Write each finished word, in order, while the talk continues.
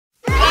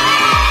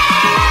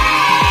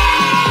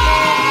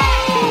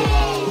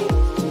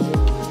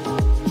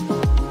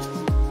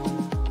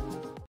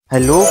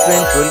Hello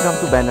friends, welcome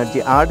to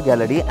Banerjee Art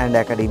Gallery and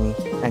Academy,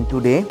 and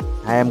today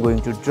I am going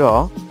to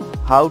draw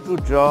how to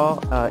draw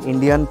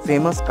Indian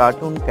famous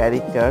cartoon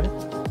character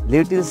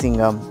Little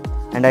Singham,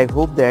 and I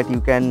hope that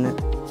you can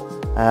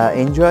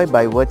enjoy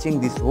by watching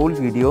this whole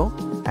video,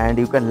 and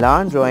you can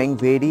learn drawing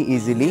very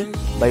easily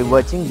by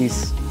watching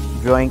this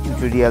drawing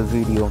tutorial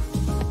video.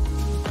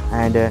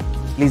 And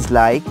please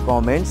like,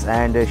 comments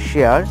and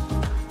share,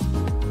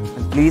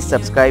 and please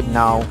subscribe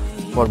now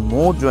for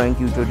more drawing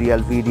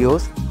tutorial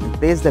videos.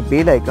 Press the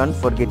bell icon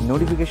for get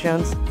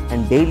notifications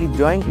and daily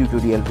drawing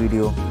tutorial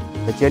video.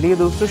 तो चलिए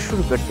दोस्तों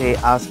शुरू करते हैं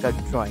आज का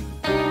drawing.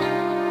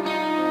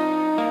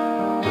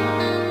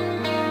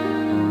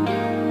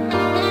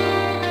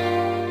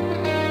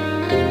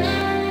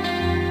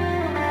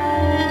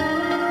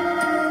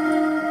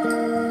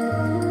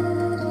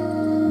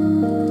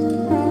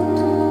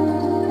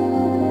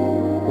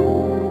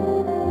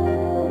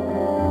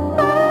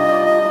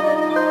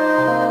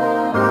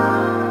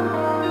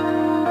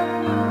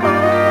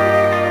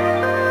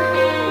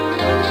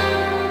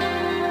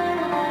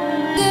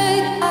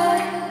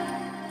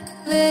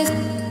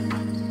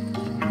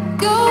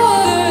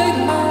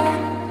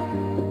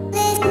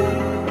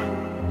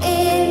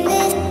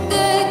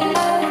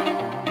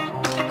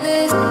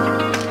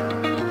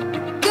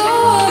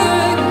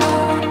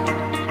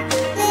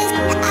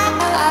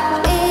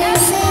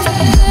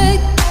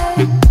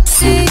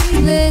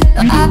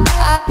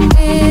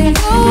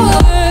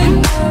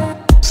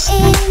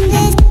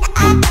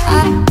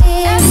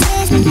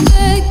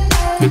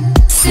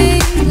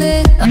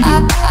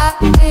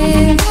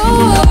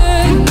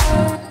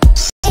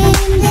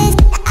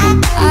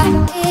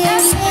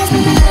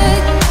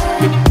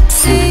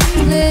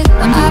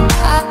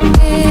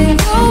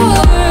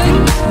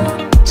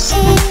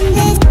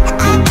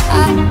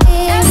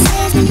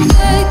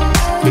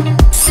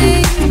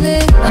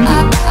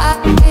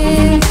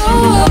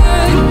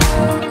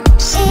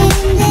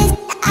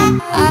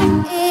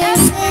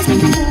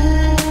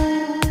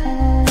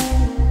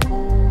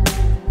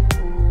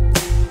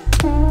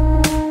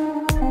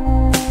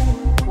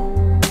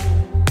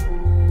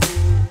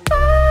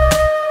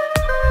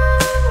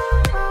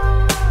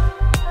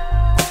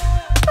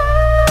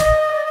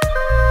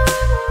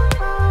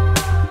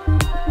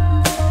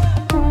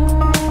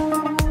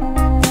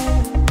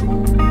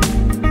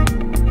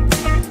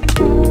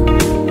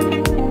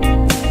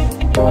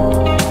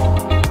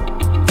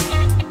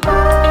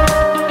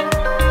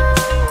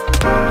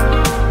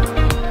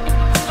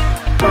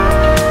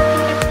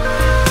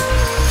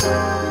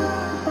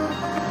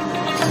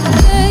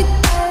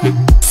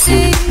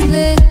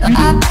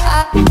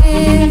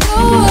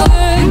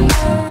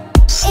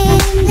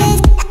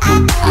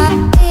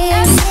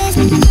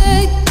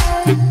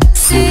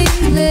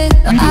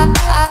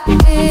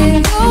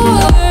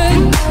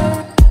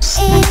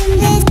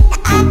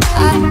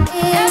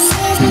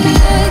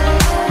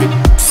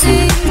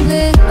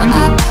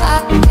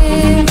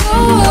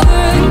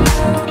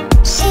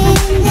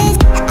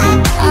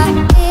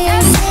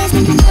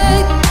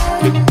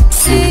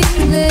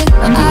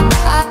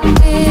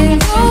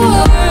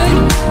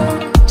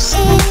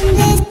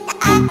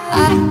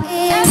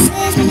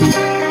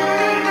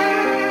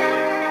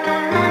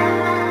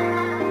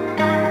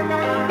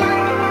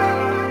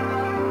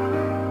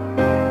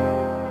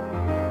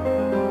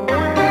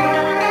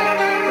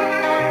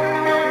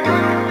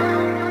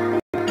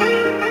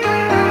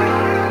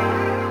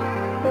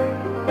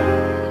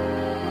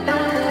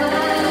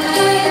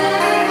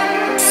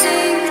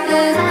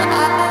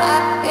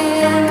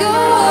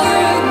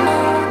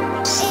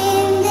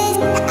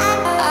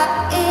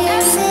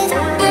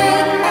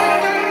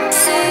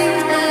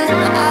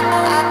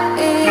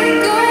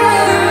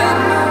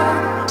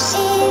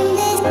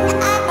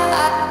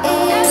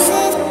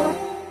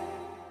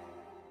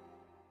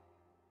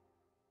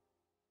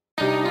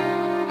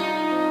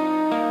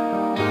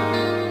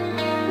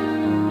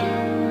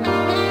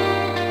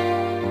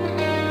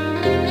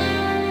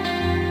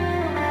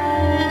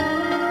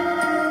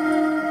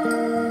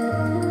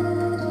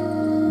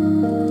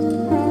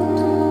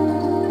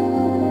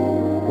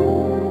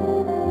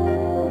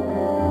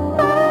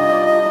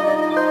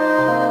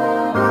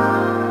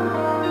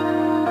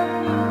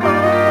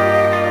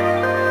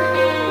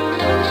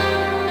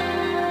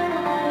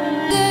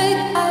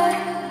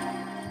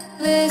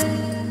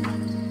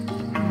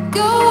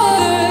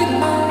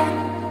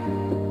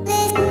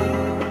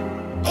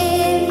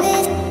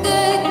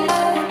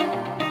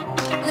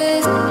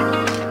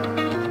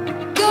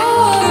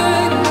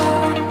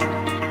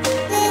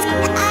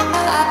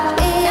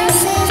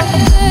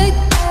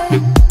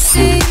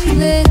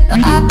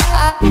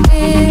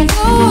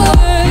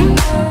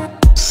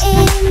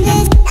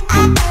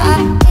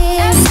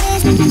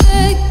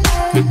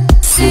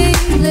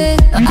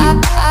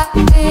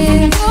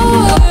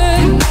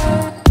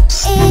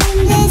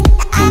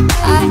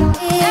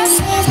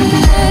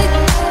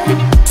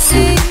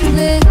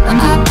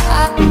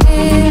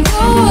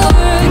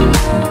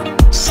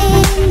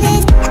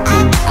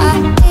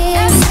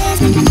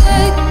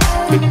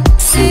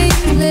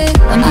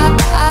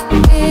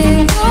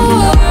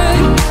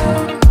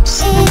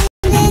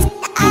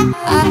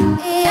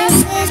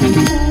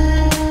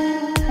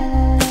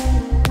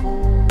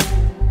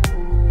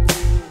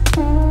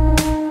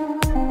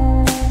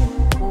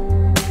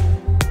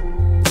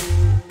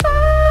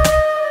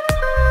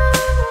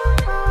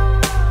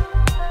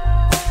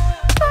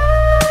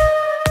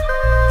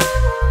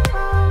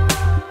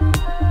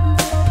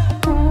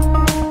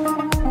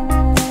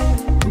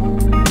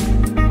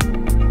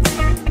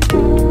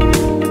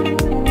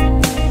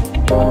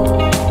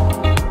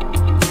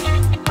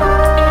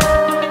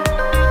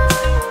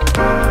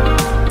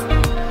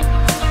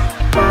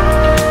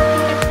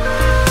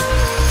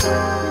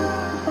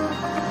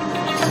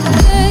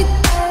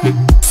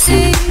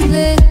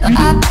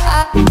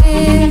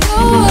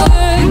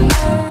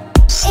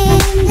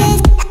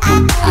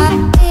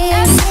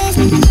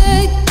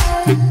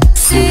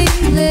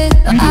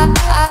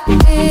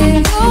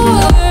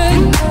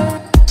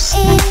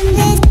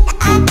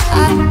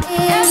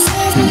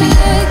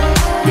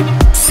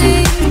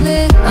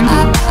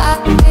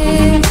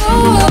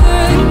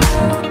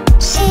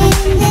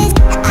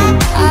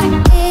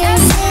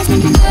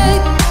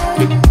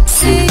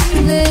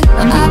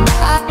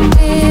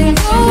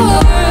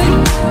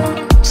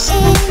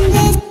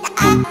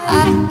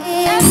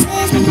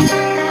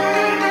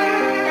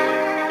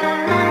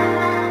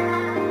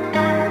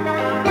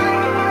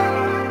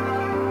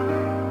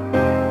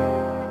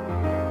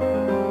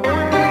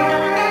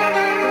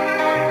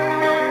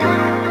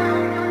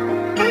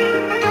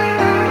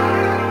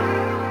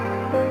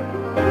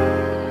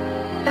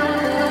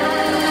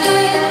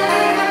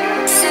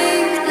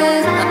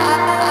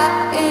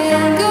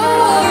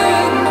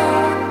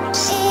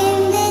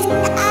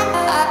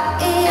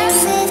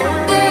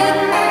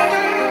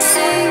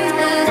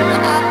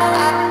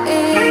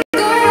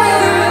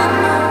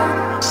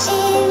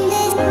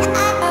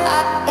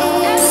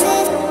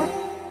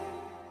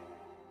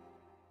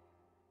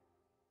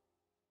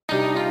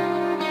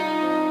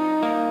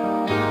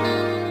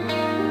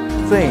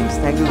 Friends,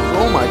 thank you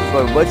so much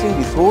for watching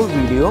this whole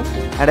video,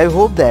 and I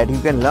hope that you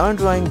can learn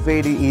drawing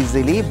very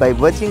easily by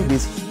watching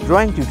this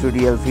drawing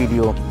tutorial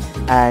video.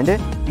 And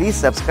please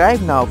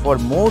subscribe now for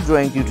more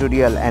drawing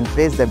tutorial and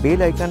press the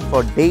bell icon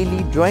for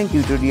daily drawing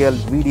tutorial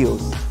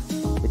videos.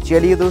 तो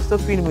चलिए दोस्तों,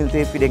 फिर मिलते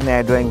हैं फिर एक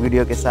नया drawing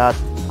video के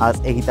साथ।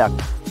 आज यही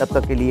तक, तब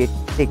तक के लिए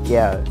take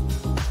care.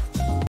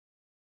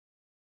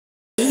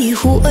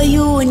 Who are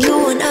you when you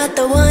are not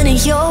the one in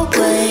your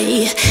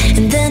way?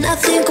 And then I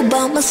think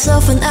about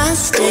myself and I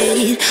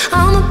stayed.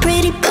 I'm a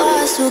pretty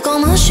boss, look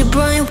almost your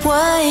brain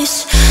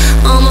waves.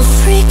 I'm a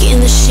freak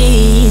in the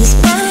sheets,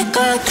 but I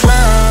got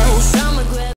clothes.